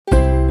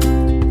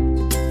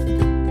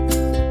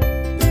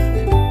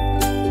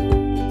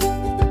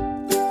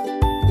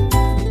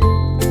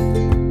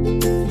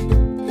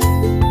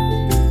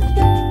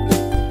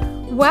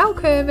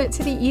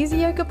to the Easy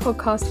Yoga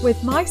podcast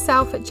with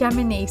myself,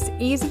 Gemma Nice,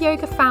 Easy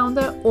Yoga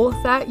founder,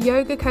 author,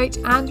 yoga coach,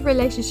 and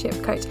relationship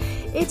coach.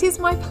 It is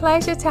my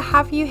pleasure to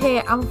have you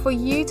here and for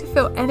you to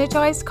feel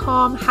energized,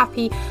 calm,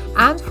 happy,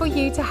 and for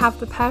you to have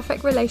the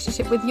perfect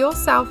relationship with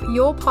yourself,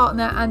 your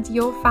partner, and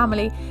your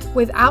family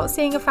without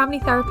seeing a family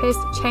therapist,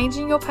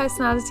 changing your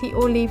personality,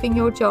 or leaving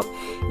your job.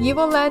 You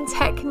will learn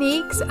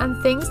techniques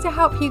and things to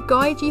help you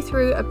guide you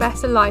through a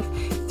better life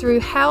through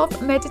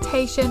health,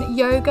 meditation,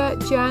 yoga,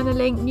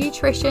 journaling,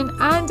 nutrition,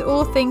 and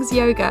all things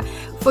yoga,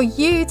 for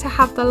you to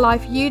have the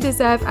life you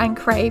deserve and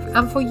crave,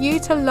 and for you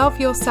to love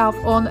yourself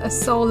on a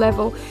soul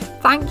level.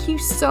 Thank you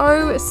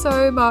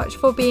so much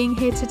for being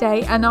here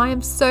today, and I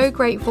am so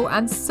grateful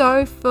and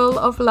so full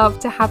of love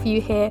to have you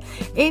here.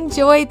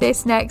 Enjoy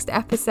this next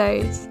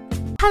episode.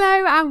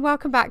 Hello and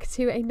welcome back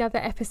to another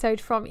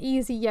episode from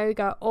Easy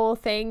Yoga, all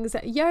things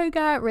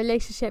yoga,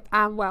 relationship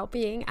and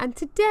well-being. And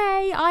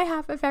today I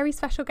have a very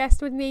special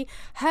guest with me.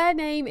 Her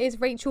name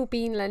is Rachel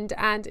Beanland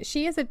and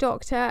she is a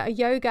doctor, a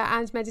yoga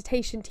and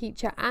meditation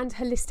teacher and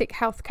holistic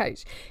health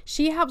coach.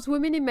 She helps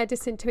women in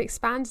medicine to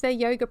expand their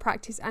yoga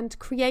practice and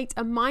create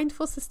a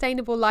mindful,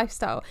 sustainable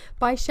lifestyle.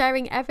 By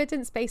sharing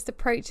evidence-based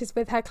approaches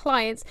with her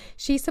clients,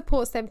 she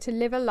supports them to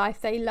live a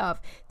life they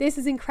love. This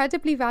is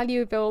incredibly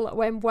valuable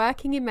when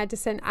working in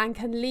medicine and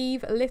can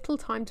leave little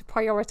time to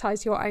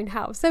prioritize your own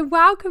health. So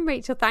welcome,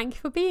 Rachel. Thank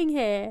you for being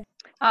here.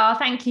 Oh,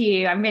 thank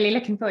you. I'm really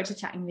looking forward to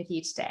chatting with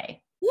you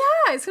today.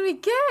 Yeah, it's going to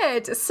be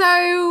good.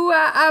 So,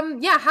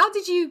 how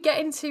did you get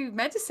into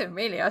medicine,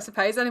 really, I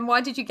suppose? And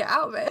why did you get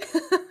out of it?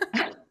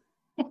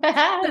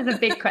 That's a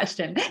big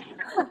question.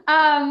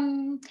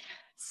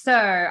 So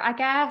I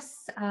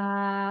guess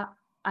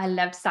I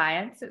loved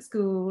science at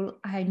school.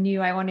 I knew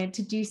I wanted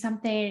to do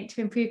something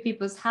to improve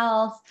people's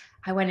health.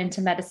 I went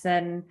into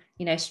medicine,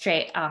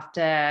 straight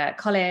after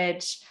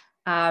college.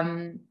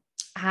 And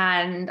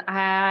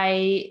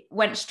I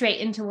went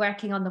straight into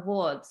working on the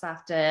wards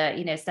after,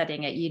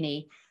 studying at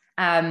uni.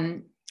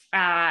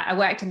 I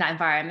worked in that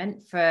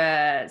environment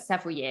for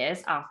several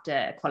years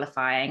after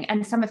qualifying,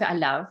 and some of it I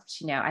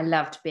loved. I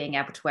loved being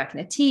able to work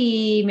in a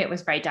team. It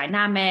was very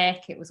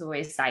dynamic. It was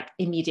always like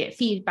immediate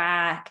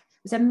feedback.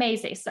 It was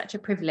amazing. It's such a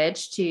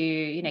privilege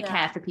to,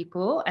 care for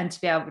people and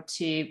to be able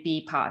to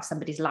be part of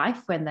somebody's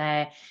life when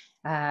they're,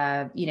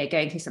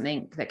 going through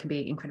something that can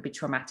be incredibly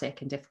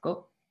traumatic and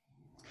difficult.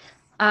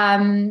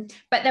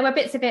 But there were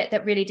bits of it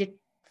that really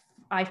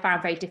I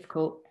found very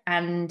difficult.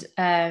 And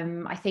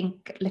I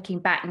think looking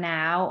back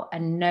now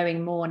and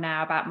knowing more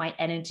now about my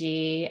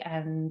energy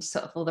and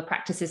sort of all the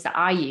practices that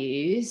I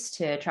use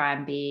to try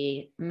and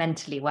be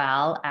mentally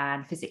well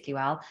and physically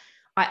well,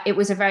 it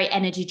was a very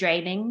energy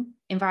draining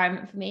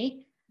environment for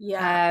me.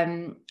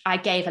 I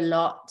gave a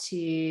lot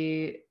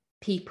to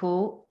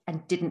people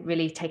and didn't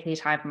really take any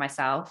time for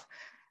myself.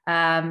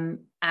 And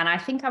I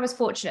think I was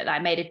fortunate that I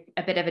made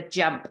a bit of a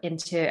jump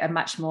into a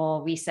much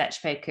more research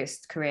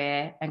focused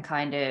career and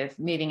kind of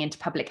moving into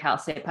public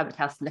health. So public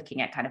health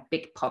looking at kind of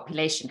big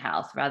population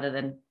health rather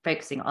than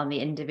focusing on the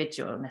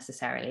individual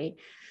necessarily.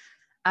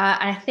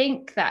 I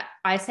think that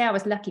I say I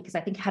was lucky because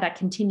I think had I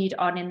continued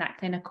on in that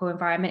clinical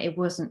environment, it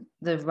wasn't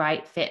the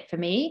right fit for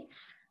me.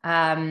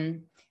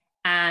 And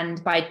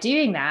by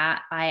doing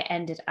that, I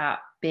ended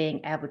up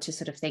being able to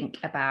sort of think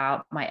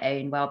about my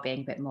own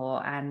well-being a bit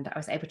more. And I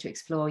was able to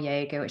explore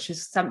yoga, which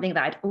was something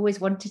that I'd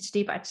always wanted to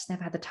do, but I just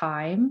never had the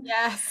time.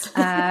 Yes.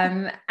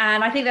 And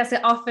I think that's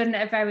often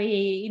a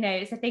very,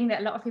 it's a thing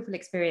that a lot of people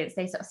experience.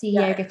 They sort of see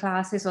yoga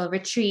classes or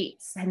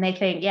retreats and they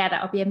think,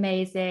 that'll be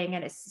amazing.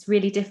 And it's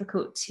really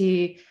difficult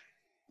to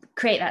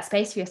create that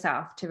space for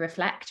yourself to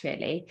reflect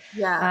really.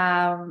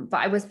 But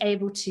I was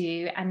able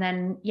to, and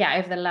then,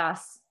 over the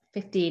last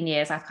 15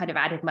 years, I've kind of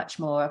added much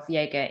more of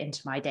yoga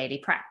into my daily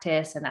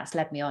practice, and that's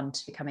led me on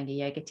to becoming a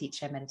yoga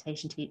teacher,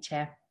 meditation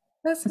teacher.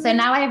 So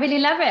now I really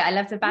love it. I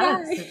love the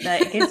balance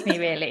that it gives me,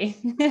 really.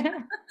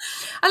 And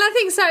I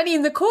think certainly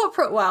in the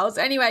corporate world,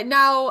 anyway,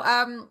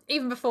 now,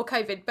 even before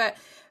COVID, but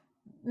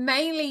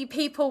mainly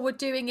people were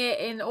doing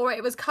it or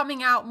it was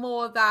coming out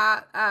more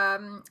that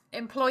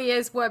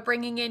employers were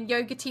bringing in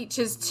yoga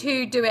teachers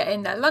to do it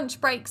in their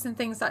lunch breaks and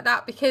things like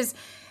that, because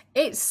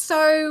it's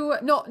so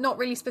not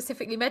really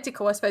specifically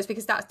medical, I suppose,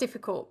 because that's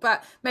difficult,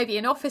 but maybe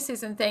in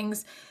offices and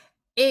things,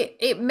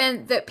 it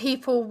meant that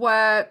people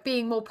were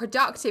being more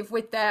productive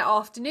with their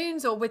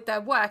afternoons or with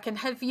their work. And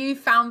have you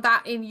found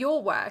that in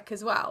your work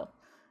as well,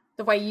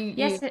 the way you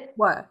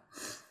were?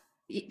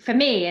 For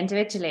me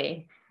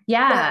individually?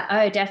 Yeah.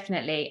 Oh,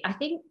 definitely. I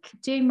think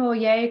doing more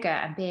yoga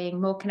and being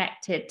more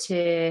connected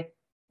to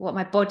what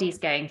my body's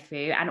going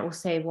through and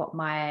also what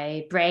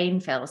my brain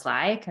feels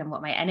like and what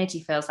my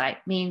energy feels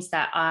like means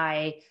that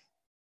I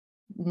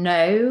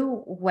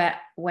know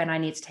when I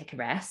need to take a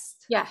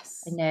rest.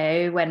 Yes. I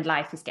know when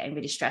life is getting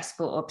really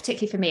stressful, or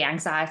particularly for me,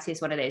 anxiety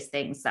is one of those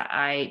things that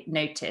I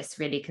notice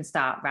really can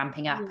start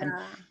ramping up. And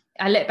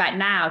I look back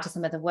now to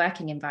some of the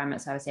working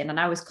environments I was in, and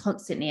I was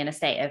constantly in a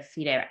state of,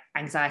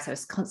 anxiety. I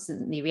was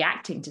constantly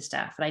reacting to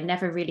stuff, and I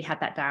never really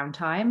had that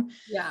downtime.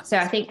 Yeah. So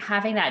I think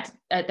having that,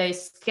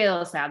 those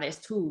skills now, those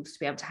tools to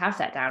be able to have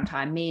that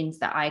downtime means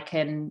that I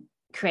can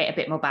create a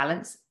bit more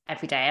balance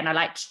every day. And I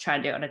like to try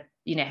and do it on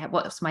a,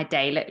 what's my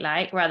day look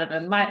like, rather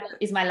than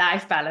is my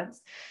life balance.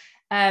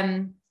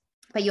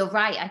 But you're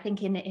right. I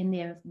think in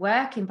the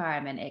work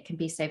environment, it can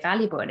be so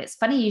valuable. And it's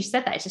funny you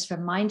said that. It just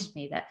reminded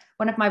me that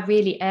one of my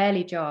really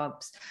early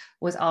jobs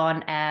was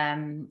on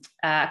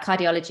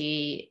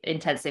cardiology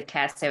intensive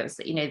care. So it was,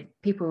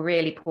 people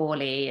really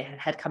poorly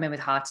had come in with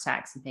heart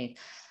attacks and things.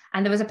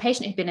 And there was a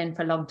patient who'd been in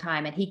for a long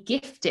time, and he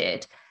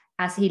gifted,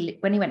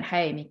 when he went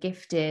home, he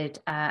gifted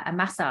a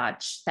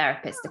massage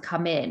therapist to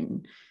come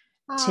in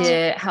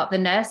to help the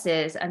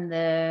nurses and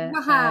the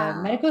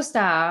medical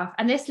staff.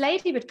 And this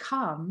lady would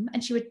come,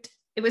 and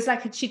it was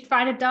like she'd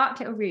find a dark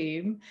little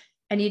room,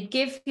 and you'd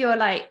give your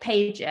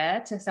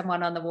pager to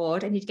someone on the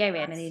ward, and you'd go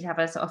in and you'd have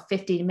a sort of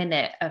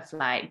 15-minute of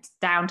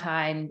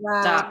downtime,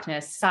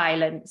 darkness,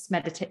 silence,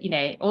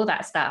 meditate, all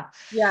that stuff.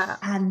 Yeah.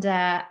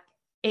 And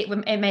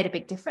it made a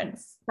big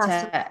difference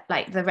to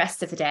the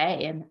rest of the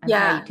day and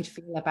how you could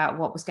feel about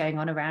what was going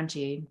on around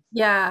you.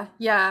 Yeah.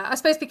 I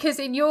suppose because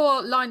in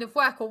your line of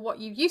work, or what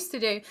you used to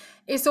do,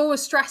 it's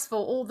always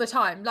stressful all the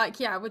time.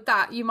 With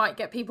that, you might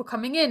get people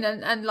coming in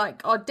and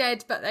are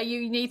dead, but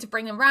you need to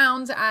bring them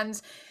round.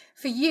 And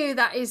for you,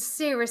 that is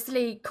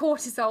seriously,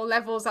 cortisol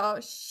levels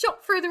are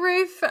shot through the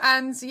roof.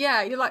 And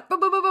you're like, boom,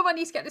 boom, boom, boom, I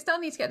need to get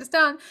this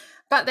done.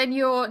 But then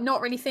you're not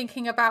really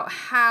thinking about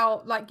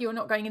how, you're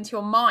not going into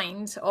your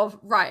mind of,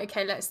 right,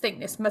 okay, let's think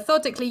this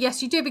methodically.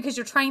 Yes, you do, because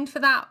you're trained for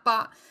that.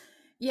 But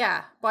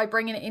by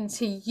bringing it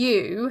into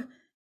you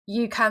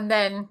can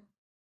then,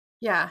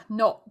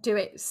 not do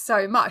it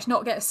so much,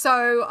 not get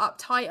so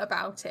uptight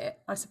about it,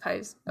 I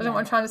suppose. I don't know what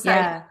I'm trying to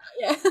say.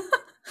 Yeah.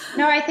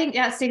 No, I think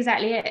that's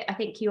exactly it. I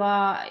think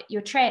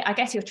you're trained. I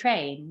guess you're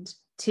trained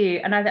to,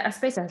 and I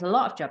suppose there's a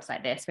lot of jobs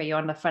like this where you're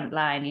on the front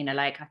line,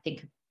 I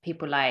think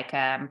people like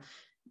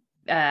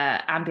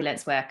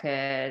ambulance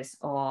workers,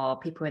 or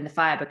people in the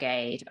fire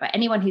brigade, or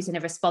anyone who's in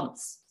a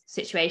response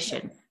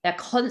situation. They're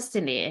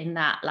constantly in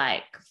that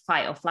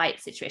fight or flight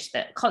situation,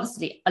 that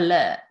constantly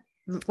alert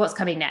what's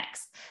coming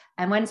next.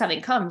 And when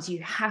something comes,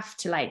 you have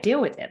to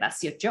deal with it.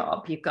 That's your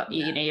job. You've got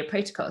your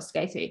protocols to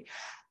go through.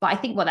 But I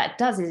think what that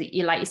does is,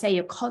 you say,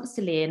 you're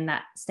constantly in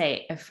that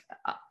state of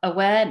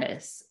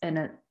awareness,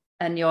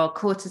 and your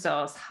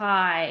cortisol's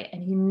high,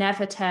 and you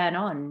never turn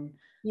on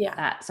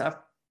that sort of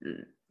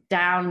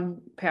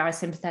down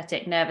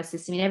parasympathetic nervous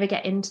system. You never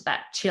get into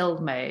that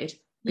chilled mode,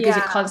 because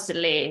you're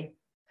constantly,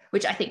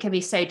 which I think can be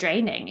so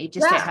draining. You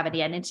just don't have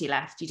any energy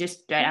left. You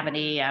just don't have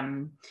any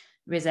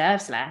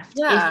reserves left.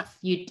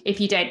 If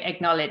you don't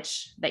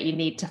acknowledge that you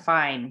need to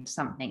find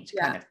something to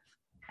kind of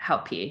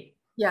help you.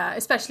 Yeah,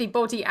 especially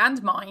body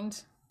and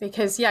mind,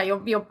 because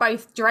you're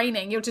both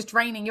draining. You're just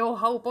draining your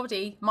whole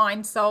body,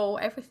 mind, soul,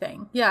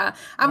 everything.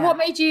 And what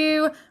made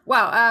you,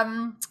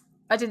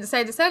 I didn't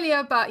say this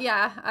earlier, but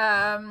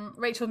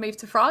Rachel moved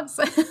to France.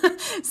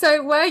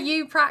 So were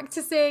you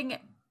practicing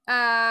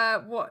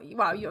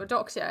you're a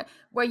doctor,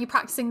 were you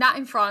practicing that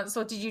in France,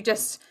 or did you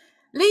just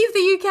leave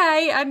the UK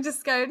and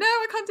just go, no,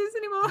 I can't do this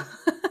anymore?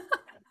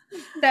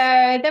 So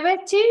there were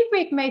two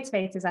big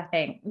motivators, I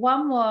think.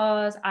 One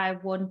was I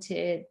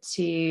wanted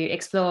to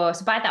explore.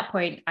 So by that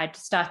point, I'd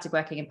started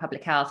working in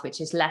public health,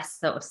 which is less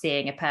sort of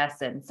seeing a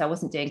person. So I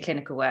wasn't doing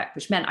clinical work,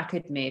 which meant I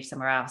could move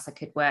somewhere else. I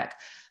could work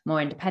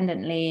more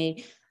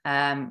independently.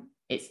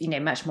 It's,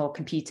 much more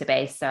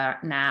computer-based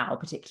now,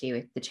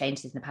 particularly with the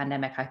changes in the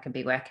pandemic. I can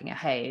be working at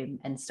home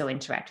and still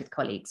interact with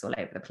colleagues all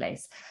over the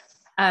place.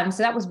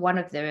 So that was one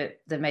of the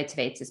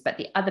motivators. But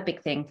the other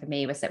big thing for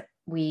me was that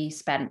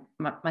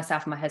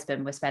myself and my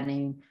husband were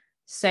spending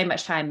so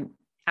much time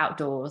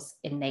outdoors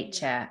in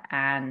nature.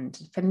 And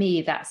for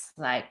me, that's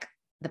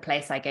the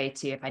place I go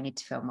to if I need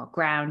to feel more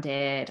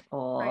grounded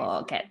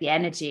or get the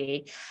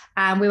energy.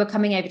 And we were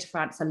coming over to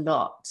France a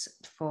lot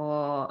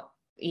for,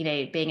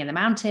 being in the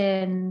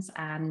mountains.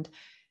 And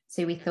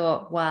so we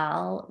thought,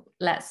 well,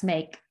 let's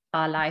make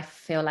our life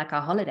feel like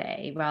our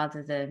holiday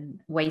rather than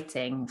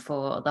waiting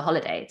for the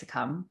holiday to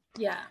come.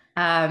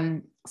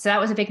 So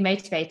that was a big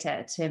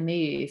motivator to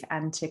move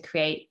and to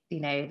create,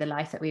 the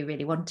life that we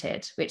really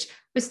wanted, which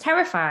was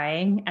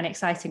terrifying and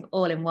exciting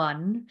all in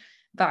one,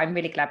 but I'm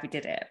really glad we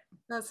did it.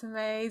 That's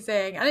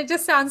amazing. And it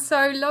just sounds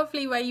so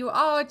lovely where you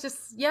are,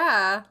 just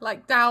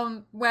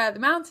down where the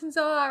mountains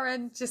are,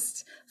 and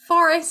just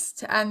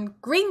forest and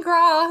green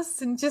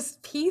grass and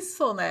just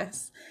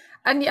peacefulness.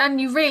 And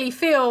you really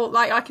feel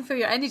I can feel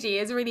your energy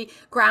is really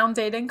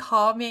grounded and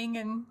calming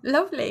and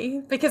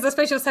lovely, because I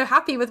suppose you're so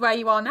happy with where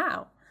you are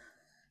now.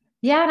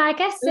 Yeah, and I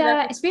guess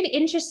it's really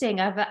interesting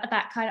of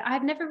that kind of,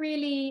 I've never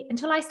really,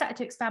 until I started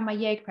to expand my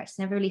yoga practice,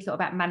 never really thought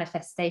about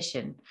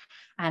manifestation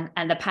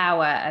and the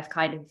power of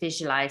kind of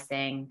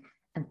visualizing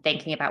and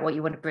thinking about what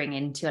you want to bring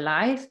into your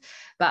life.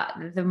 But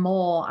the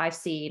more I've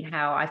seen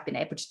how I've been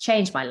able to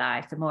change my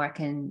life, the more I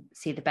can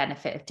see the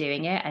benefit of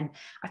doing it. And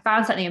I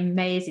found something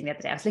amazing the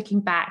other day. I was looking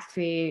back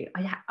through,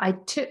 I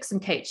took some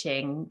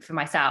coaching for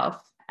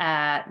myself,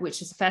 which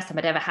was the first time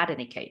I'd ever had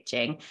any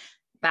coaching,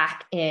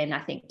 back in, I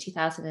think,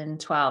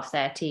 2012,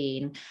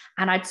 13.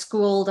 And I'd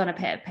scrawled on a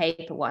bit of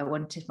paper what I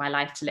wanted my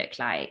life to look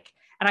like.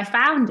 And I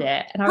found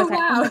it. And I was oh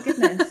my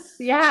goodness.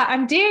 Yeah,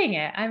 I'm doing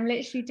it. I'm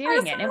literally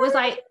doing it. And it was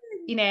like,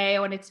 you know, I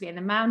wanted to be in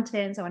the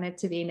mountains. I wanted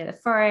to be near the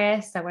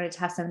forest. I wanted to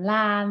have some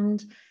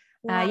land.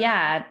 Wow.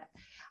 Yeah,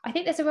 I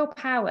think there's a real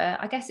power.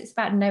 I guess it's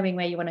about knowing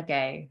where you want to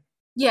go.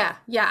 Yeah.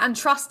 And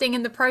trusting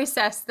in the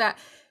process that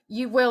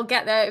you will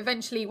get there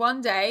eventually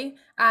one day,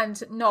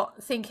 and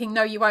not thinking,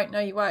 no, you won't.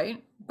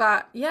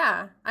 But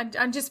yeah,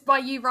 and just by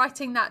you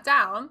writing that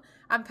down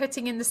and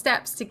putting in the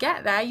steps to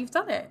get there, you've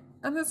done it.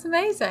 And that's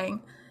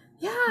amazing.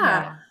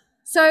 Yeah.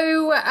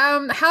 So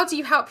how do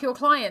you help your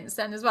clients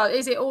then as well?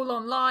 Is it all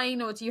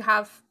online, or do you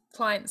have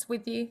clients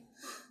with you?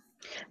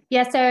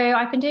 Yeah, so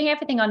I've been doing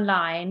everything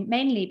online,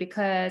 mainly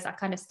because I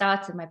kind of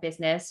started my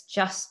business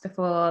just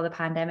before the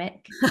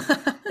pandemic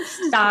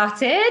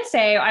started. So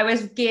I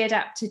was geared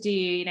up to do,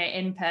 you know,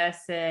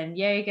 in-person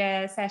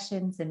yoga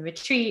sessions and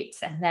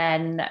retreats, and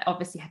then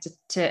obviously had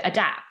to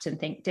adapt and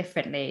think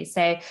differently.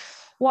 So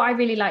what I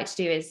really like to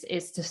do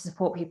is to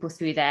support people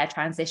through their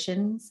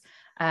transitions.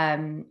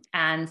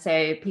 And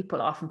so people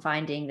are often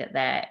finding that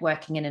they're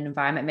working in an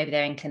environment, maybe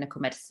they're in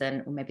clinical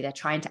medicine, or maybe they're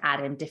trying to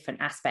add in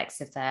different aspects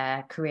of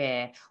their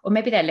career, or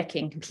maybe they're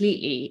looking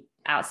completely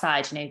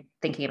outside, you know,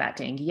 thinking about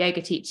doing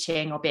yoga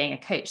teaching or being a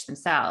coach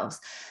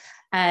themselves.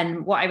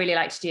 And what I really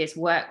like to do is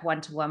work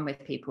one-to-one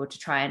with people to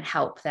try and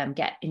help them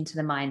get into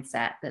the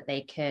mindset that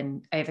they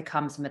can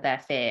overcome some of their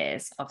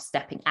fears of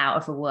stepping out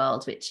of a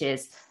world which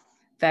is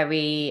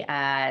very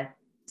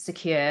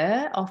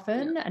secure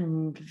often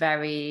and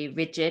very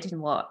rigid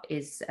in what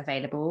is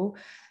available,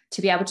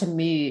 to be able to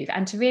move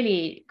and to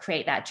really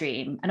create that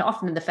dream. And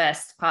often the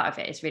first part of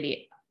it is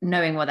really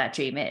knowing what that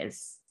dream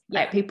is.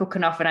 Like people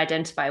can often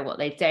identify what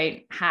they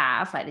don't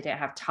have, like they don't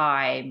have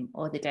time,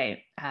 or they don't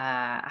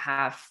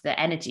have the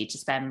energy to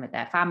spend with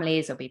their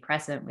families or be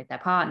present with their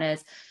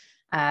partners.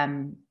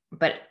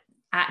 But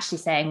actually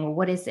saying, well,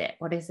 what is it?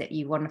 What is it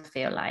you want to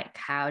feel like?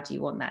 How do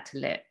you want that to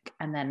look?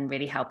 And then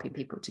really helping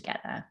people to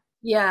get there.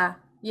 Yeah.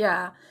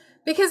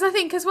 Because I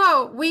think as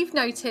well, we've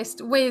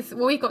noticed we've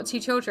got 2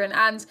 children,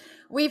 and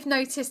we've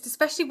noticed,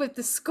 especially with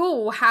the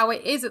school, how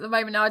it is at the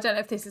moment. Now, I don't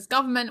know if this is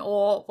government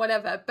or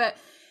whatever, but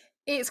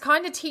it's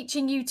kind of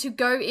teaching you to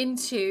go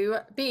into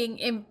being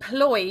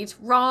employed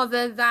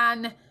rather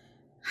than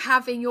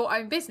having your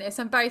own business.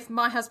 And both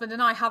my husband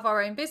and I have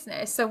our own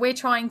business. So we're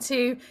trying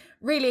to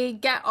really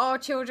get our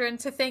children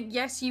to think,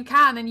 yes, you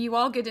can, and you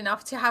are good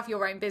enough to have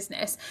your own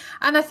business.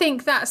 And I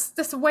think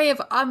that's a way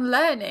of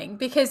unlearning,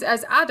 because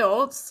as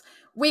adults,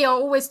 we are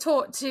always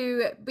taught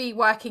to be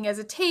working as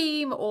a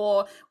team,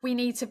 or we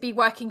need to be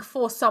working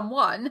for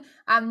someone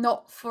and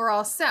not for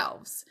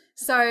ourselves.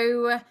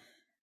 So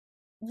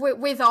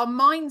with our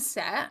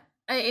mindset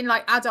in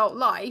like adult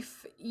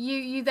life,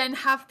 you then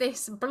have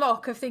this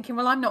block of thinking,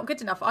 well, I'm not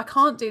good enough. I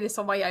can't do this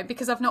on my own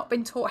because I've not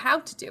been taught how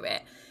to do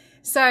it.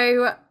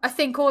 So I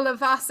think all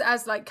of us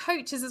as like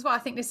coaches as well, I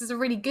think this is a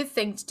really good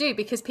thing to do,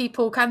 because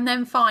people can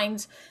then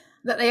find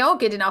that they are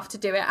good enough to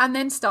do it and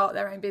then start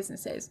their own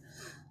businesses.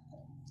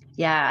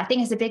 Yeah, I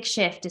think it's a big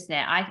shift, isn't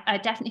it? I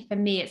definitely, for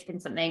me, it's been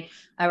something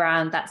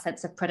around that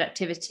sense of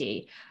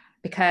productivity,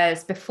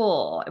 because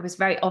before it was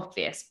very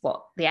obvious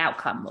what the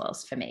outcome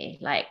was for me,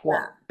 like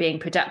what being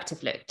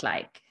productive looked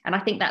like. And I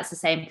think that's the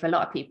same for a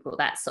lot of people,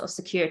 that sort of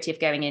security of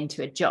going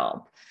into a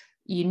job.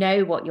 You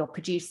know what you're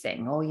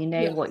producing, or you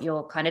know what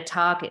your kind of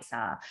targets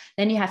are.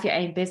 Then you have your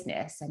own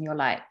business and you're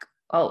like,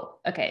 oh,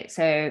 okay,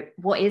 so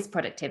what is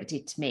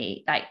productivity to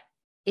me? Like,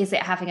 is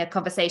it having a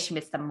conversation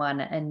with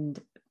someone and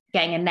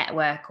getting a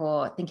network,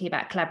 or thinking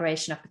about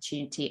collaboration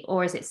opportunity,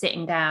 or is it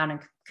sitting down and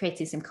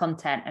creating some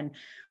content, and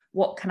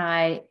what can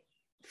I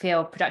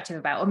feel productive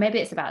about? Or maybe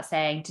it's about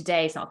saying,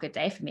 today is not a good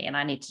day for me and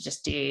I need to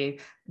just be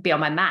on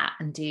my mat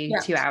and do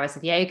 2 hours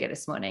of yoga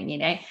this morning, you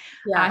know.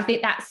 I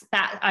think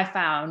that I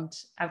found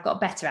I've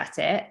got better at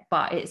it,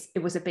 but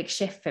it was a big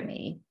shift for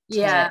me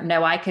to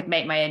know I could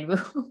make my own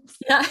rules.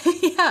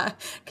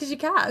 Because you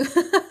can.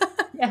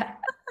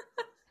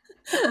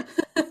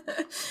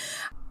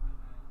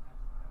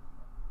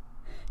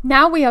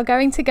 Now we are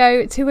going to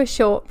go to a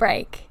short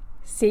break.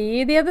 See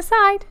you the other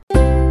side.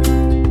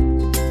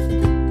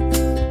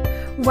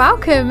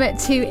 Welcome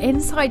to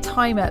Inside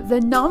Timer,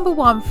 the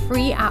 #1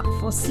 free app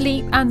for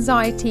sleep,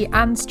 anxiety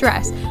and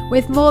stress,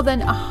 with more than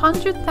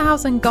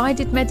 100,000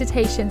 guided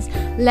meditations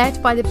led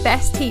by the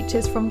best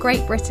teachers from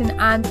Great Britain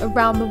and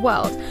around the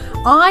world.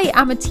 I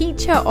am a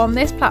teacher on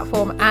this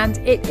platform, and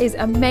it is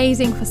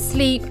amazing for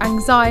sleep,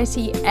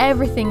 anxiety,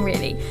 everything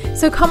really.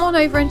 So come on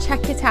over and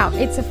check it out.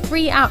 It's a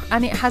free app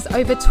and it has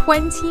over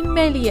 20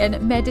 million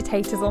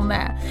meditators on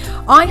there.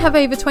 I have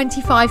over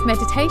 25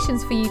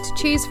 meditations for you to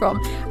choose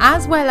from,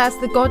 as well as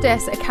the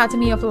Goddess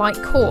Academy of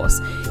Light course.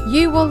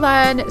 You will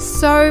learn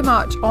so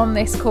much on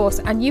this course,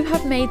 and you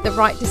have made the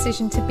right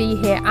decision to be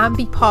here and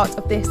be part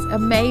of this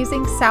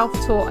amazing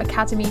self-taught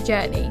academy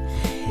journey.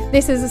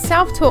 This is a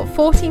self-taught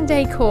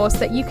 14-day course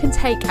that you can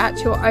take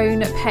at your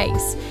own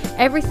pace.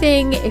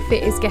 Everything, if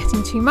it is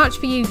getting too much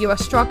for you, you are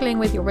struggling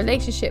with your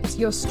relationships,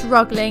 you're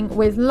struggling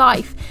with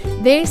life,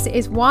 this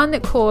is one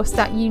course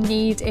that you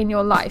need in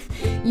your life.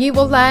 You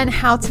will learn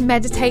how to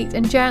meditate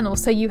and journal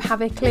so you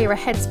have a clearer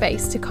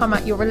headspace to come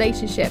at your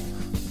relationship.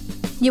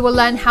 You will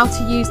learn how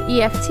to use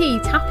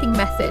EFT tapping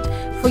method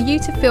for you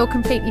to feel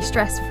completely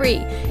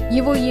stress-free.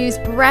 You will use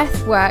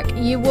breath work.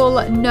 You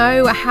will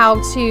know how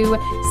to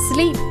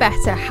sleep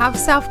better, have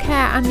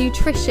self-care and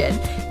nutrition.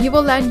 You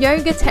will learn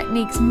yoga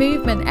techniques,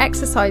 movement,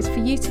 exercise for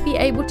you to be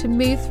able to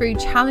move through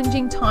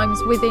challenging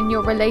times within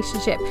your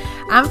relationship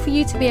and for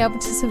you to be able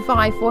to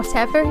survive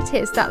whatever it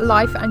is that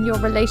life and your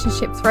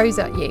relationship throws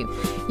at you.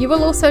 You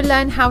will also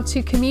learn how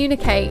to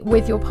communicate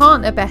with your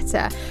partner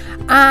better.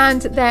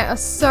 And there are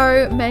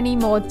so many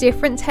more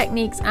different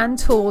techniques and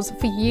tools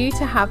for you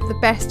to have the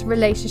best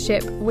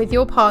relationship with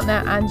your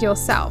partner and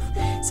yourself.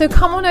 So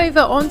come on over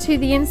onto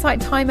the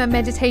Insight Timer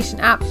meditation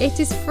app. It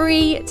is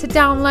free to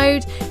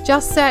download.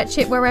 Just search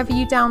it wherever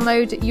you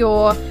download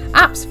your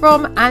apps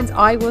from, and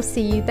I will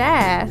see you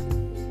there.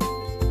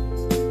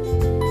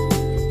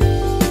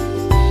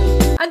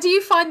 And do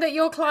you find that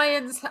your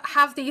clients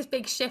have these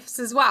big shifts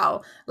as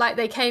well? Like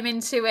they came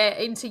into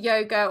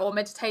yoga or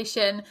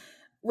meditation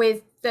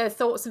with the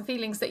thoughts and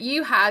feelings that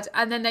you had,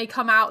 and then they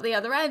come out the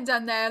other end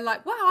and they're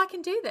like, wow, I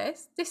can do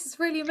this. This is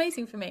really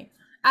amazing for me.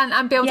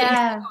 And build it into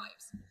their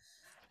lives.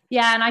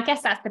 Yeah, and I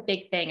guess that's the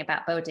big thing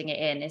about building it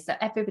in, is that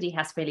everybody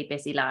has really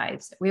busy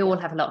lives. We all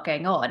have a lot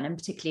going on, and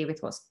particularly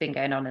with what's been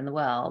going on in the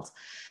world,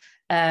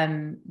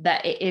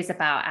 that it is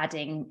about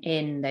adding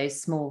in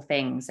those small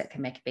things that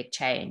can make a big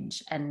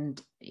change.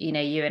 And, you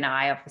know, you and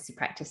I obviously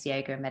practice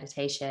yoga and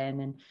meditation,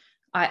 and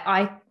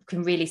I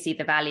can really see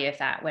the value of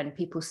that when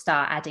people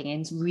start adding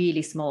in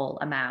really small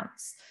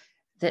amounts,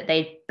 that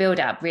they build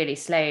up really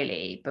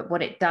slowly. But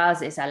what it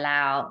does is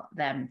allow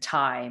them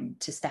time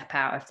to step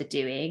out of the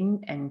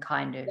doing and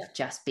kind of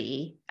just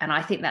be. And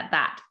I think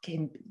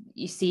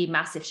you see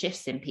massive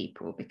shifts in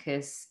people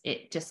because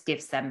it just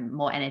gives them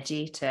more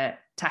energy to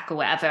tackle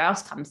whatever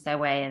else comes their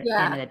way at the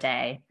end of the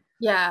day.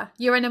 Yeah,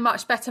 you're in a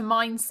much better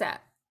mindset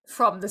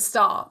from the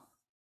start.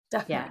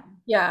 Definitely.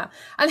 Yeah.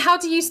 And how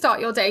do you start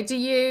your day? Do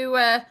you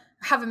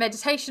have a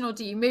meditation, or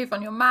do you move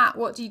on your mat?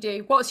 What do you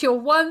do? What's your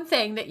one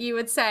thing that you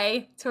would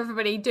say to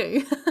everybody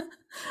do?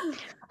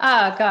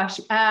 Oh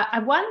gosh.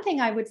 One thing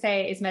I would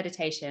say is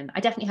meditation. I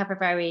definitely have a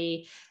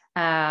very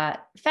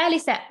fairly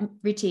set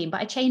routine,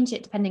 but I change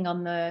it depending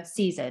on the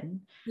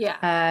season.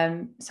 Yeah.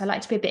 So I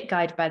like to be a bit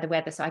guided by the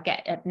weather. So I'm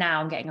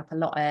getting up a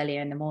lot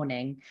earlier in the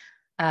morning.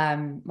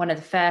 One of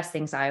the first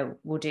things I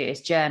will do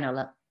is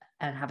journal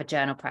and have a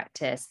journal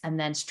practice, and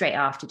then straight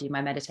after do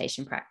my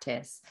meditation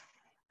practice.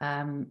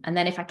 And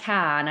then if I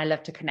can, I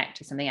love to connect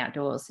to something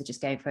outdoors. So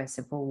just going for a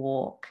simple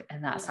walk.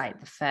 And that's like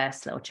the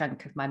first little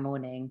chunk of my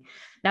morning.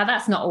 Now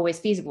that's not always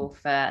feasible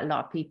for a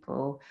lot of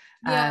people.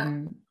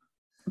 But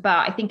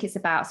I think it's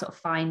about sort of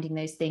finding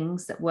those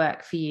things that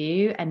work for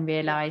you and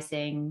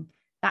realizing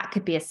that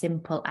could be as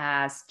simple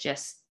as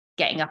just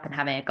getting up and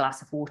having a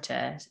glass of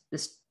water,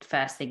 the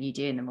first thing you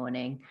do in the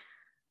morning.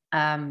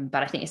 But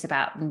I think it's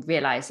about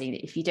realizing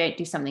that if you don't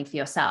do something for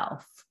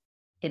yourself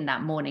in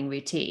that morning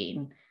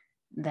routine,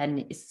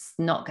 then it's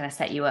not going to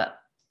set you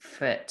up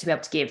to be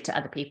able to give to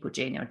other people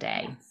during your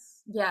day.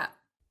 Yeah,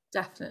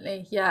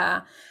 definitely.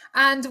 Yeah.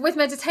 And with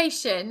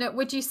meditation,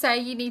 would you say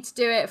you need to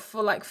do it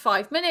for like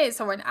 5 minutes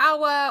or an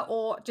hour,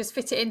 or just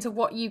fit it into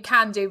what you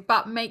can do,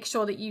 but make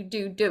sure that you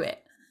do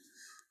it?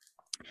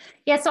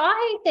 Yeah, so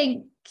I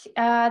think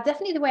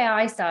definitely the way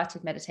I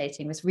started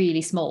meditating was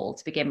really small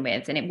to begin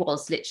with, and it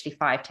was literally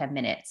 5-10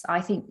 minutes.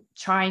 I think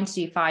trying to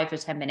do 5 or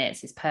 10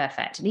 minutes is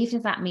perfect. And even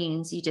if that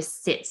means you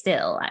just sit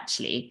still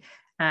actually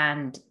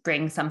and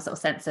bring some sort of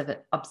sense of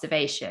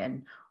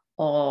observation,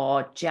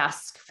 or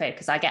just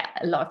focus. I get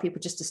a lot of people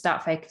just to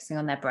start focusing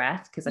on their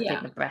breath, because I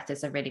think the breath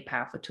is a really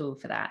powerful tool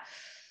for that.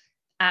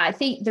 I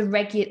think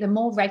the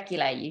more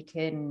regular you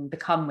can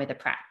become with a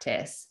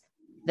practice,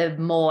 the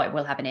more it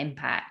will have an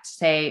impact.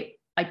 So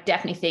I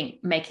definitely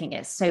think making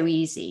it so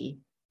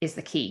easy is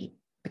the key,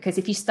 because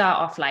if you start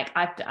off like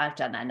I've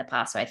done that in the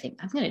past, where I think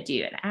I'm going to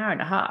do an hour and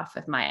a half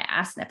of my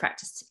asana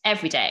practice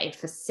every day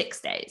for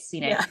 6 days, you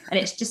know, and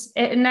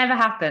it never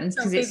happens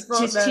because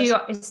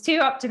it's too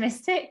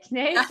optimistic, you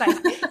know, it's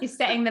like you're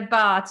setting the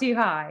bar too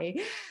high.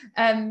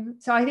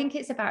 So I think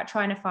it's about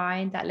trying to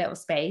find that little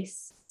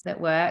space that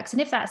works.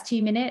 And if that's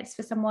 2 minutes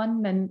for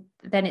someone,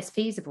 then it's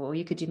feasible.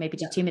 You could do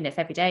 2 minutes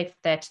every day for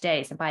 30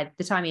 days. And by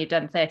the time you've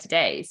done 30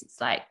 days, it's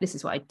like, this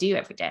is what I do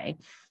every day.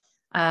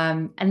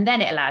 And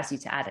then it allows you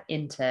to add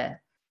into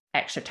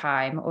extra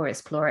time or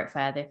explore it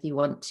further if you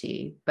want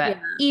to. But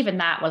even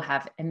that will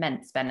have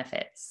immense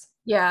benefits.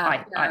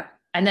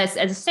 And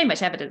there's so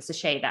much evidence to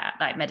show that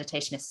like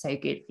meditation is so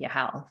good for your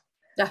health.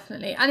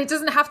 Definitely. And it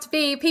doesn't have to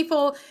be,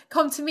 people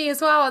come to me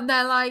as well and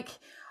they're like,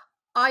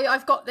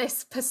 I've got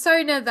this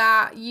persona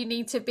that you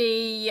need to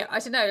be, I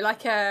don't know,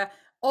 like a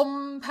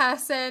om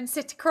person,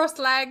 sit cross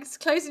legs,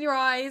 closing your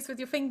eyes with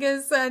your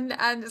fingers, and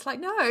it's like,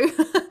 no.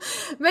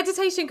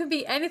 Meditation can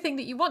be anything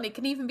that you want. It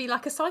can even be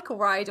like a cycle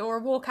ride or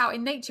a walk out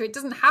in nature. It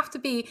doesn't have to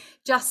be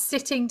just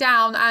sitting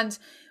down and,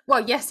 well,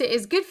 yes, it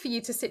is good for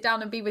you to sit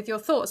down and be with your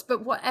thoughts,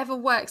 but whatever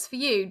works for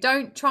you.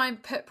 Don't try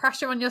and put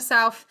pressure on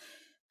yourself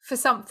for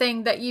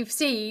something that you've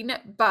seen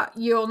but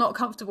you're not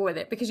comfortable with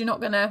it, because you're not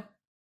going to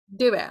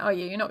do it, are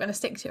you? You're not going to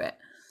stick to it.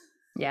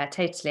 Yeah,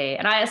 totally.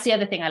 And that's the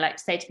other thing I like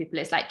to say to people,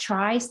 is like,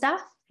 try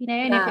stuff, you know,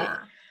 and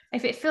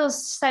if it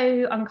feels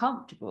so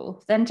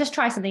uncomfortable, then just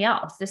try something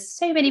else. There's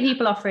so many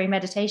people offering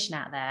meditation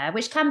out there,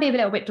 which can be a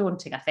little bit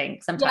daunting, I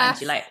think.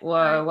 Sometimes you're like,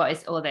 whoa, what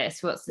is all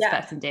this? What's this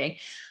person doing?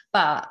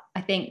 But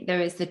I think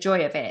there is the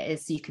joy of it,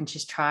 is you can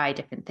just try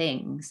different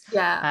things.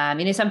 Yeah.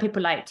 You know, some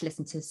people like to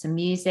listen to some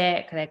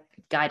music, like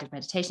guided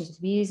meditations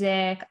with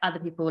music. Other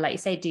people, like you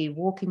say, do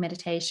walking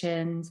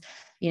meditations.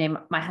 You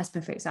know, my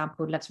husband, for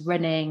example, loves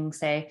running.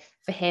 So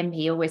for him,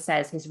 he always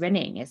says his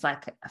running is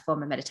like a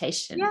form of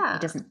meditation. Yeah.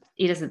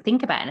 He doesn't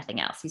think about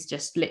anything else. He's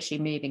just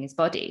literally moving his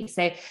body.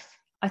 So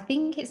I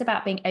think it's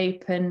about being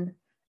open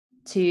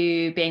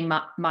to being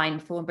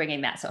mindful and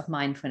bringing that sort of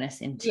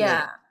mindfulness into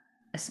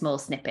a small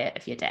snippet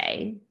of your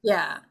day.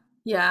 Yeah.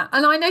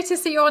 And I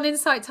noticed that you're on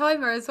Insight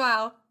Timer as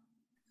well.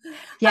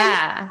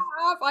 Yeah.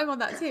 I'm on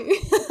that too.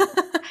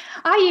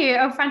 Are you?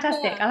 Oh,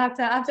 fantastic. I'll have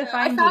to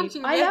find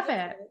you. I love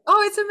it.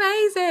 Oh, it's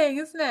amazing,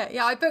 isn't it?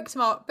 Yeah, I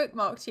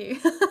bookmarked you.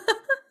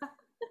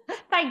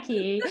 Thank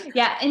you.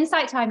 Yeah,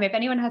 Insight Timer, if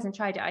anyone hasn't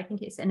tried it, I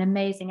think it's an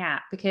amazing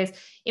app, because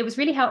it was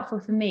really helpful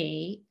for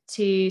me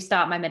to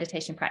start my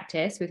meditation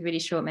practice with really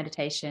short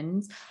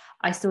meditations.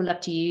 I still love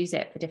to use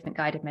it for different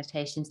guided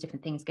meditations,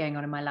 different things going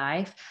on in my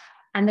life.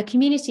 And the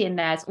community in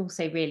there is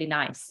also really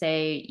nice. So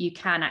you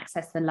can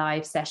access the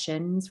live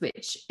sessions,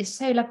 which is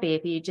so lovely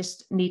if you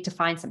just need to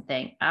find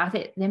something. I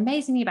think the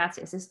amazing thing about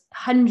it is there's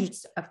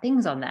hundreds of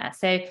things on there.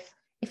 So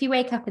if you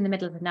wake up in the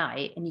middle of the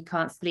night and you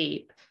can't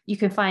sleep, you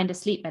can find a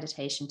sleep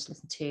meditation to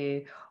listen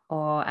to.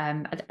 Or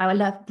I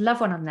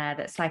love one on there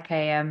that's like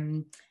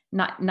a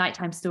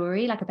nighttime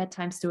story, like a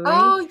bedtime story.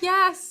 Oh,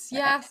 yes.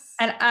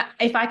 And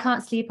if I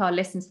can't sleep, I'll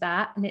listen to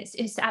that. And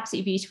it's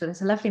absolutely beautiful.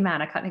 There's a lovely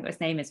man, I can't think what his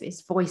name is, but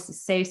his voice is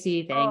so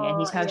soothing. And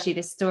he tells you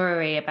this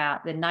story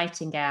about the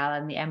nightingale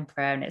and the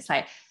emperor. And it's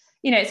like,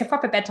 you know, it's a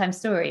proper bedtime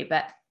story,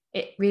 but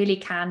it really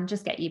can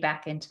just get you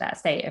back into that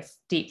state of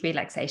deep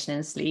relaxation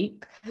and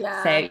sleep.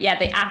 Yeah. So yeah,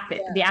 the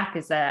app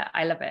is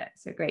I love it.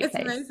 It's a great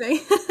place. Amazing.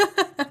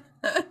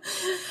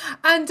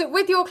 And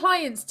with your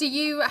clients, do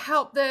you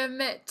help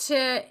them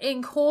to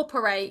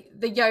incorporate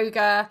the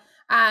yoga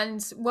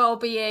and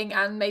well-being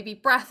and maybe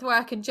breath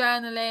work and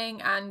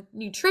journaling and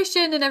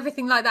nutrition and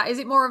everything like that? Is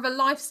it more of a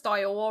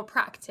lifestyle or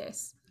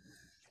practice?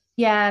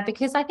 Yeah,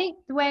 because I think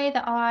the way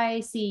that I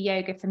see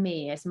yoga for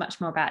me is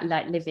much more about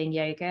like living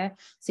yoga.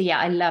 So yeah,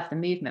 I love the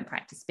movement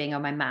practice, being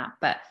on my mat,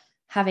 but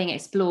having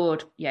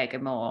explored yoga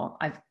more,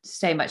 I've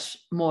so much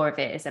more of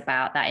it is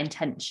about that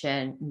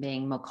intention,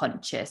 being more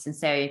conscious. And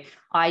so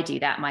I do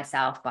that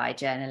myself by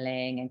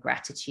journaling and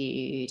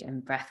gratitude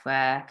and breath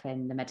work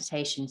and the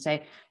meditation. So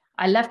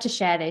I love to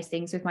share those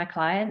things with my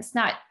clients.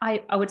 Now,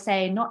 I would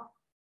say not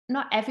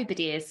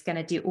everybody is going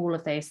to do all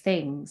of those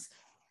things.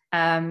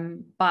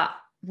 But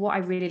what I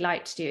really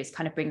like to do is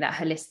kind of bring that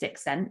holistic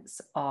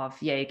sense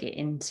of yoga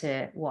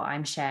into what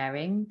I'm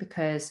sharing,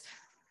 because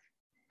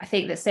I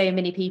think that so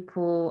many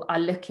people are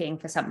looking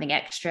for something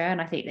extra.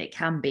 And I think that it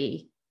can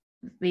be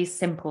these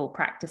simple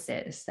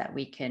practices that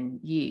we can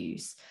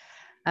use.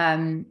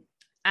 And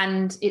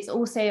it's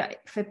also,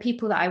 for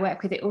people that I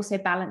work with, it also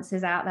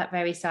balances out that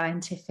very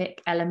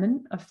scientific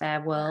element of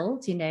their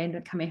world, you know,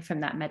 coming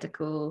from that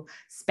medical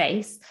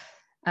space.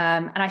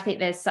 And I think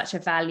there's such a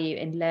value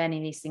in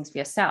learning these things for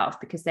yourself,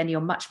 because then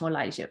you're much more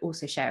likely to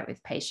also share it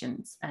with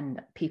patients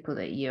and people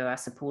that you are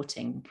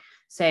supporting.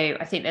 So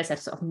I think there's a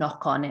sort of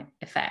knock-on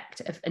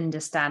effect of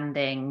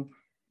understanding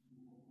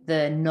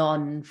the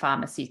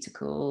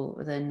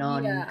non-pharmaceutical, the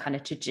non-kind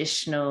of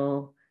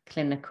traditional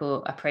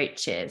clinical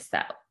approaches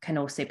that can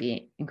also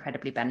be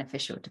incredibly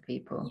beneficial to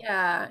people.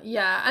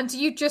 Yeah. And do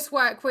you just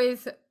work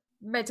with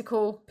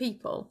medical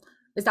people?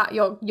 Is that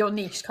your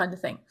niche kind of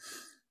thing?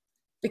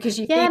 Because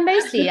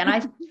mostly. And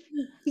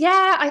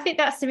I think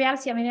that's the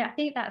reality. I mean, I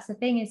think that's the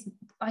thing, is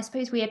I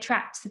suppose we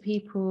attract the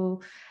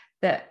people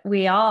that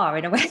we are,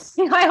 in a way.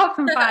 I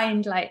often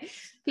find like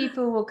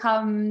people will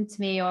come to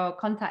me or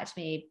contact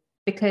me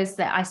because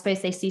I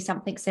suppose they see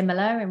something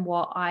similar in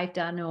what I've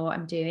done or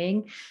I'm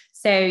doing.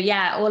 So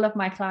yeah, all of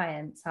my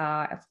clients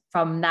are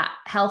from that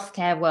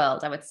healthcare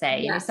world, I would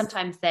say. Yes. You know,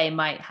 sometimes they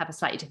might have a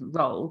slightly different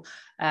role,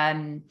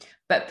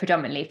 but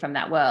predominantly from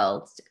that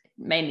world,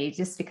 mainly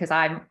just because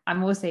I'm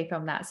also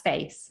from that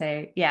space.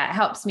 So yeah, it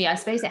helps me. I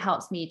suppose it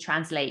helps me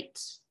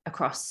translate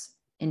across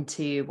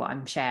into what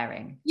I'm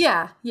sharing.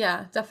 Yeah,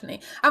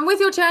 definitely. And with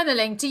your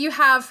journaling, do you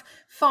have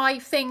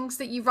 5 things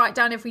that you write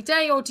down every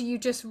day, or do you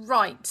just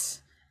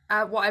write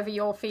whatever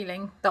you're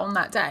feeling on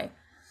that day?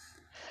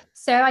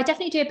 So I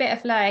definitely do a bit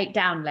of like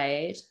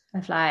download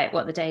of like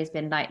what the day's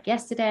been like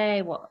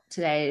yesterday, what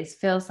today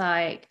feels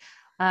like.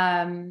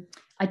 I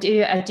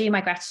do my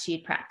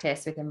gratitude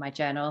practice within my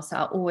journal. So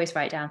I'll always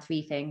write down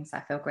 3 things I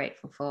feel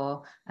grateful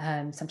for.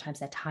 Sometimes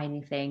they're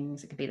tiny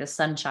things. It could be the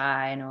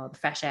sunshine or the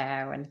fresh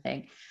air or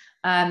anything.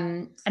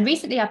 And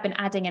recently I've been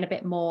adding in a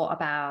bit more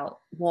about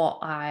what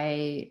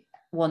I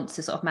want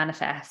to sort of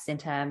manifest in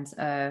terms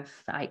of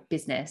like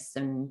business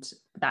and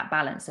that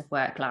balance of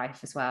work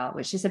life as well,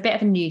 which is a bit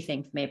of a new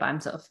thing for me, but I'm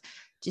sort of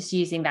just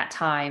using that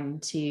time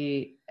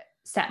to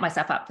set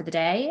myself up for the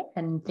day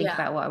and think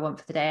about what I want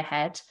for the day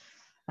ahead.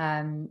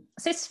 So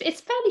it's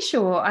fairly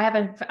short.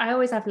 I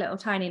always have little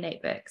tiny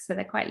notebooks, so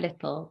they're quite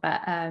little,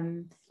 but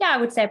I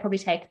would say I probably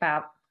take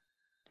about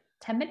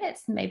 10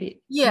 minutes,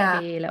 maybe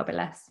a little bit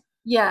less.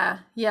 Yeah.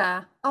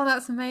 Oh,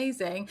 that's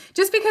amazing.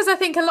 Just because I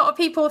think a lot of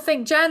people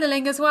think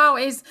journaling as well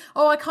is,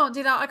 oh, I can't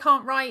do that. I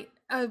can't write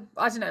I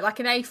don't know, like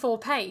an A4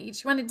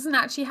 page, when it doesn't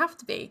actually have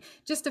to be.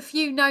 Just a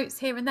few notes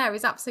here and there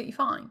is absolutely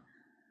fine.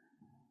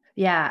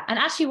 Yeah. And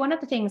actually one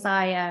of the things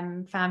I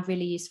found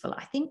really useful,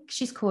 I think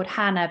she's called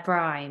Hannah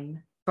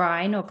Brine.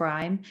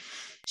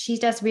 She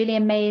does really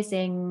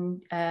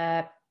amazing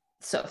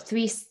sort of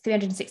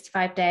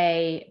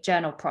 365-day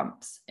journal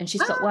prompts, and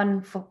she's got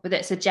one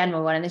that's a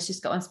general one, and then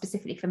she's got one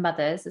specifically for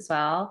mothers as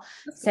well.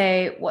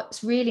 So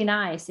what's really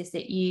nice is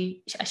that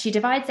she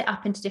divides it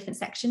up into different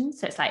sections.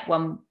 So it's like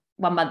one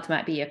month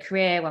might be your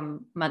career,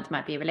 1 month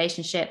might be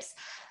relationships,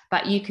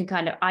 but you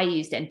can I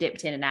used it and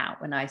dipped in and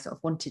out when I sort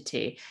of wanted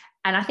to.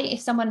 And I think if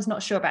someone's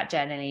not sure about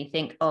journaling, you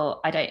think, oh,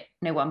 I don't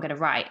know what I'm going to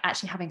write.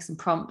 Actually, having some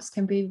prompts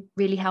can be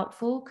really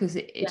helpful, because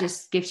it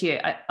just gives you,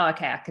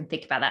 okay, I can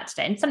think about that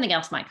today. And something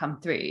else might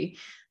come through.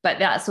 But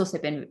that's also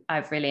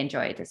I've really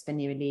enjoyed. It's been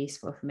really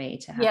useful for me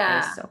to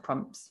have those sort of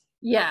prompts.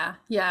 Yeah.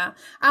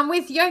 And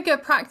with yoga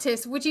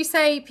practice, would you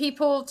say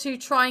people to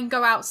try and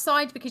go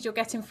outside because you're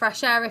getting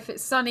fresh air? If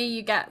it's sunny,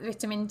 you get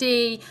vitamin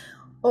D.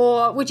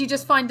 Or would you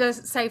just find a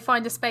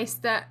space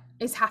that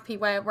is happy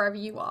wherever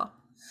you are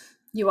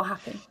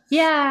happy?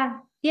 Yeah,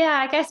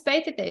 I guess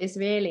both of those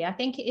really. I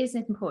think it is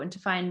important to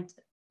find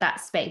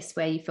that space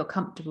where you feel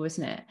comfortable,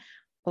 isn't it?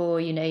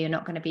 Or you're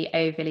not going to be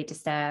overly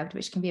disturbed,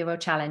 which can be a real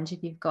challenge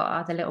if you've got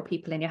other little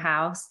people in your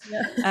house.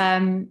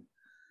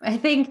 I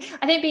think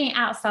being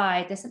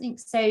outside, there's something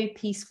so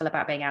peaceful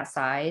about being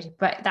outside,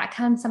 but that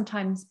can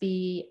sometimes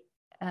be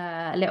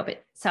a little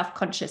bit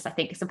self-conscious. I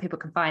think some people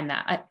can find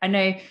that. I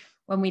know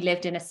when we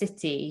lived in a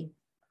city,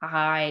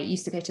 I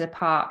used to go to the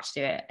park to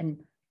do it, and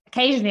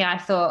occasionally I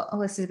thought,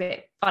 oh, this is a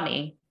bit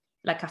funny.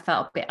 Like I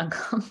felt a bit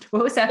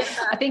uncomfortable. So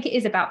I think it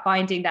is about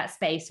finding that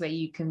space where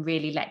you can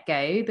really let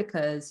go,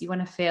 because you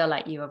want to feel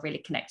like you are really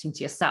connecting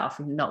to yourself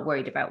and not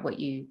worried about what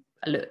you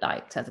look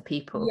like to other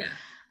people.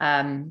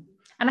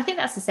 And I think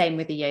that's the same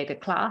with the yoga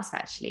class,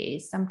 actually.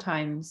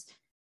 Sometimes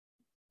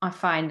I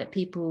find that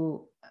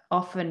people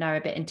often are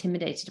a bit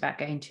intimidated about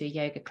going to a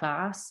yoga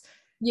class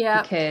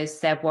because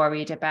they're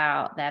worried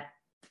about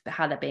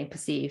how they're being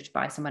perceived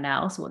by someone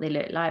else, what they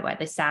look like, what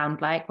they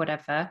sound like,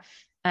 whatever.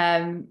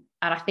 And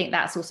I think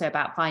that's also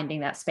about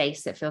finding that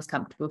space that feels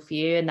comfortable for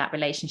you and that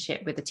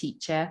relationship with the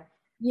teacher.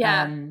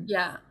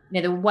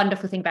 The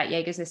wonderful thing about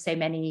yoga is there's so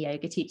many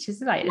yoga teachers,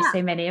 there's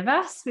so many of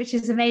us, which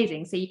is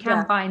amazing. So you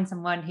can find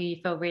someone who you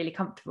feel really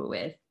comfortable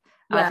with.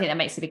 I think that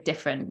makes a big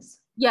difference.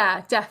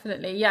 Yeah,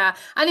 definitely.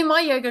 And in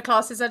my yoga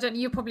classes, I don't know,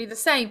 you're probably the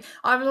same.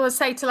 I will always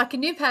say to like a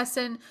new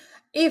person,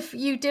 if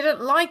you didn't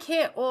like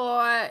it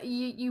or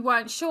you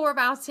weren't sure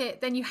about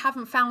it, then you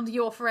haven't found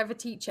your forever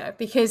teacher,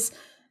 because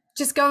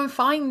just go and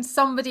find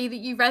somebody that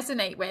you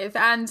resonate with.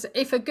 And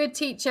if a good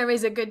teacher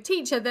is a good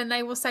teacher, then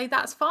they will say,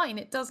 that's fine.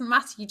 It doesn't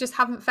matter. You just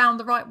haven't found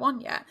the right one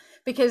yet,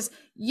 because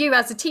you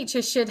as a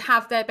teacher should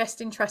have their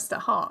best interest at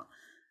heart.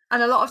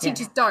 And a lot of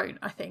teachers don't,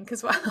 I think,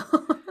 as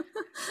well.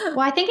 Well,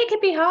 I think it could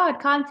be hard,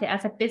 can't it?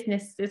 As a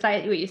business, it's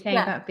like what you're saying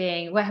about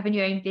having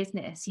your own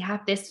business. You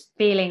have this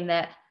feeling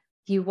that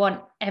you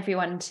want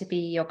everyone to be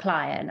your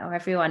client or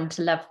everyone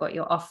to love what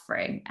you're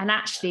offering. And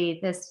actually,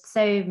 there's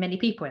so many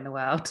people in the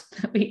world.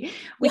 We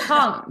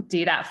can't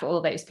do that for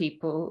all those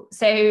people.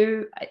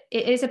 So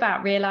it is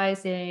about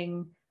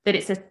realizing that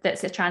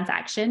it's a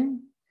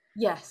transaction.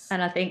 Yes.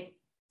 And I think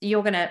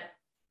you're going to,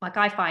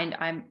 I find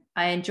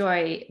I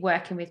enjoy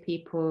working with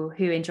people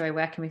who enjoy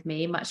working with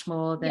me much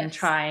more than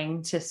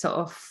trying to sort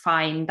of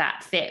find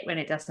that fit when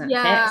it doesn't fit.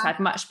 So I'd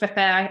much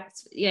prefer,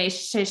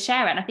 to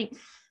share it. And I think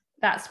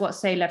that's what's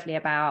so lovely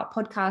about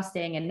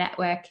podcasting and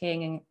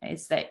networking,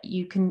 is that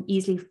you can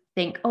easily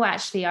think, oh,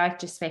 actually, I've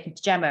just spoken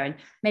to Gemma, and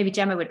maybe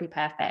Gemma would be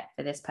perfect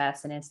for this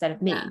person instead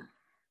of me.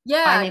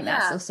 I think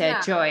that's also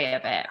a joy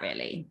of it,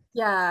 really.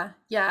 Yeah,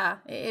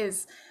 it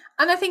is.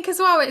 And I think as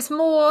well, it's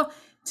more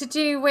to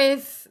do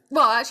with,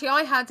 well, actually,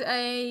 I had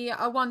a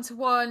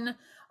one-to-one,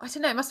 I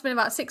don't know, it must have been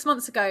about 6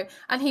 months ago,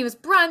 and he was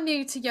brand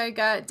new to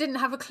yoga, didn't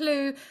have a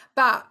clue,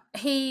 but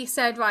he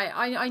said, right,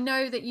 I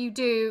know that you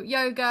do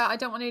yoga, I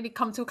don't want to really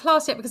come to a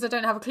class yet because I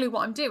don't have a clue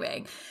what I'm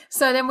doing.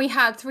 So then we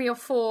had 3 or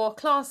 4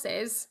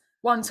 classes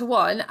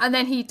one-to-one, and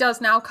then he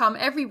does now come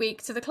every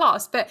week to the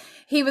class. But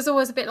he was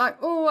always a bit like,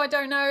 oh, I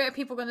don't know, are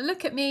people going to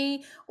look at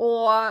me?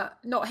 Or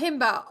not him,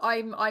 but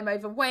I'm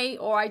overweight,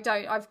 or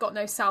I've got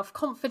no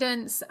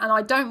self-confidence, and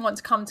I don't want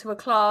to come to a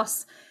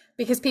class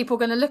because people are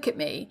going to look at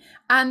me.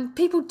 And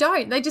people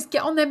don't. They just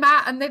get on their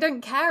mat and they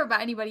don't care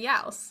about anybody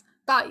else.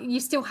 But you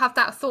still have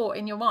that thought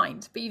in your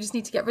mind, but you just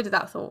need to get rid of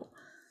that thought.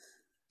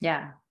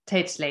 Yeah,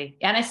 totally.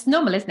 And it's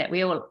normal, isn't it?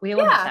 We all have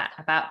that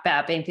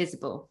about being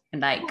visible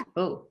and like,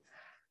 oh,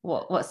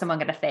 what's someone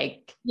going to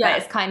think? But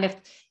it's kind of,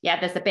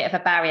 there's a bit of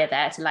a barrier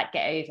there to like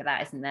get over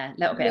that, isn't there? A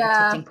little bit of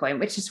a tipping point,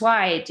 which is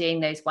why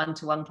doing those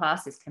one-to-one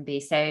classes can be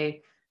so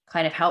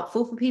kind of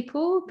helpful for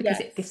people, because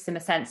it gives them a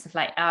sense of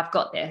like, I've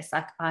got this,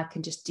 I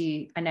can just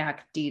I know I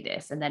can do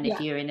this. And then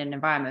if you're in an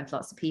environment with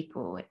lots of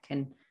people, it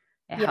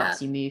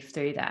helps you move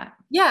through that.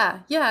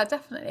 Yeah,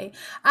 definitely.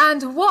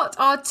 And what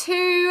are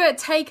 2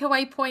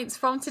 takeaway points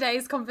from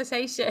today's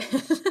conversation?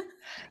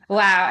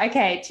 Wow.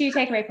 Okay. 2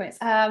 takeaway points.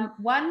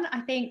 One,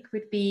 I think,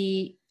 would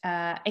be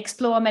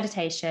explore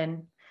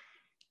meditation,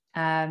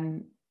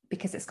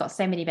 because it's got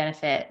so many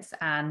benefits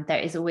and there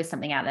is always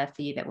something out there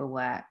for you that will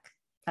work.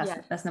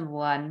 That's number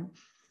one.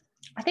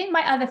 I think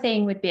my other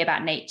thing would be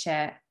about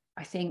nature.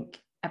 I think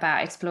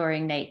about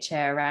exploring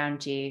nature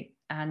around you.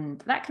 And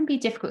that can be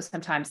difficult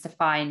sometimes to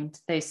find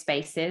those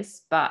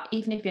spaces. But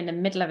even if you're in the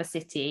middle of a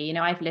city,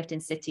 I've lived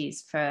in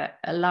cities for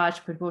a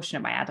large proportion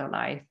of my adult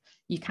life.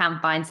 You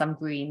can find some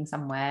green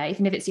somewhere,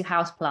 even if it's your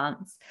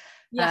houseplants.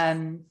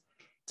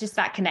 Just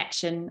that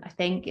connection, I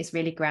think, is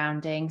really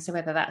grounding. So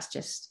whether that's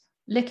just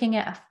looking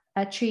at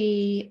a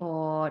tree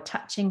or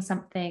touching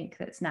something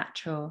that's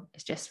natural,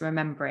 it's just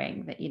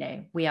remembering that,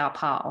 we are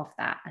part of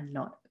that and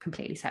not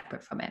completely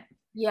separate from it.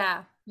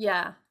 Yeah,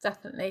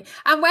 definitely.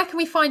 And where can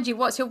we find you?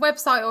 What's your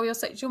website or your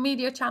social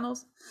media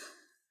channels?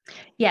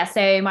 Yeah,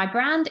 so my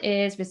brand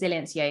is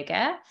Resilience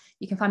Yoga.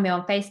 You can find me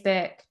on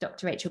Facebook,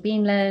 Dr. Rachel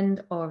Beamland,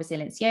 or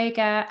Resilience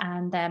Yoga.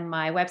 And then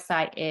my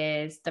website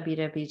is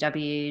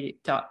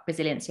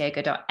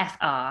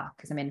www.resiliencyoga.fr,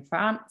 because I'm in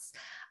France.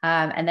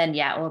 And then,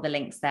 all the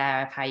links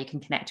there of how you can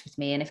connect with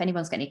me. And if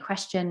anyone's got any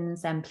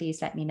questions, then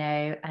please let me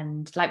know.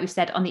 And like we've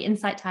said on the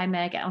Insight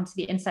Timer, get onto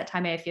the Insight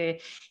Timer if you're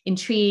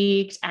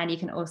intrigued. And you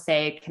can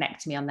also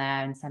connect to me on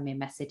there and send me a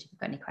message if you've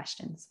got any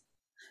questions.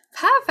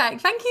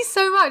 Perfect. Thank you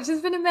so much.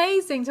 It's been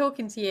amazing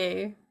talking to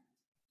you.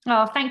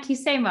 Oh, thank you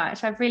so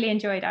much. I've really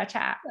enjoyed our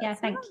chat.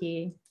 Thank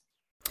you.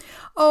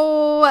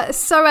 Oh,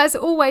 so as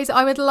always,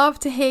 I would love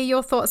to hear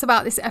your thoughts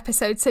about this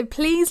episode. So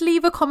please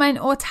leave a comment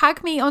or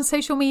tag me on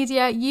social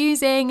media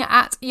using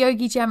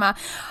 @YogiGemma.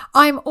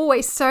 I'm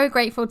always so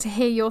grateful to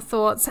hear your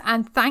thoughts,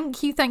 and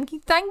thank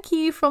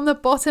you from the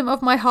bottom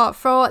of my heart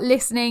for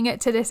listening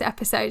to this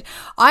episode.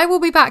 I will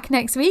be back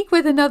next week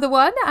with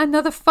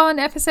another fun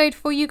episode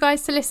for you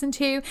guys to listen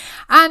to.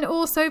 And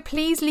also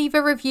please leave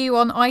a review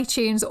on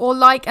iTunes or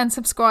like and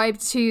subscribe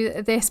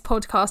to this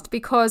podcast,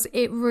 because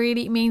it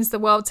really means the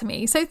world to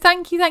me. So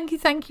thank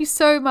you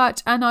so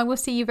much, and I will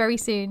see you very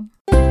soon.